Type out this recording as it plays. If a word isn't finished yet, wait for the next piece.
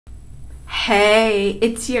Hey,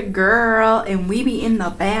 it's your girl, and we be in the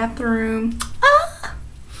bathroom.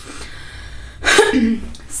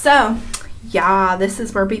 So, yeah, this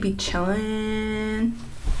is where we be chilling.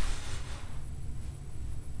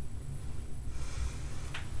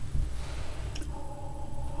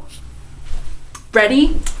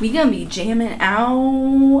 Ready? We gonna be jamming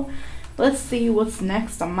out. Let's see what's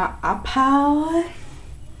next on my iPod.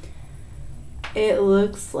 It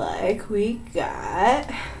looks like we got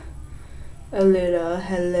a little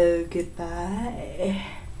hello goodbye.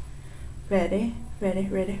 Ready? Ready,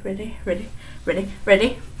 ready, ready, ready, ready,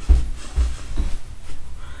 ready.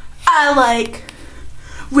 I like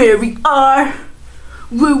where we are,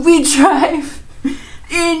 where we drive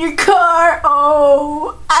in your car.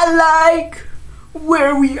 Oh, I like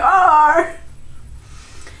where we are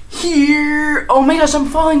here. Oh my gosh, I'm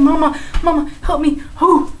falling. Mama, help me.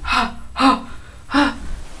 Oh,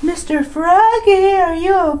 Mr. Froggy, are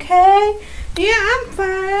you okay? Yeah, I'm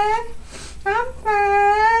fine. I'm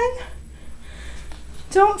fine.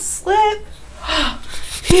 Don't slip.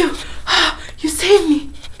 Phew. You saved me.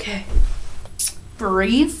 Okay.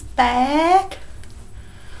 Bri's back.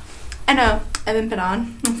 I know I haven't been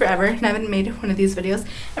on in forever and I haven't made one of these videos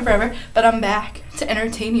in forever, but I'm back to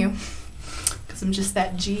entertain you because I'm just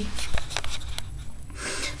that G.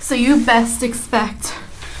 So you best expect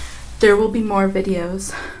there will be more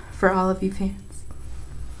videos for all of you fans.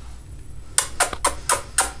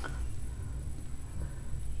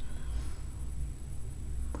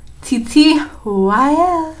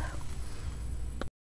 TTYL.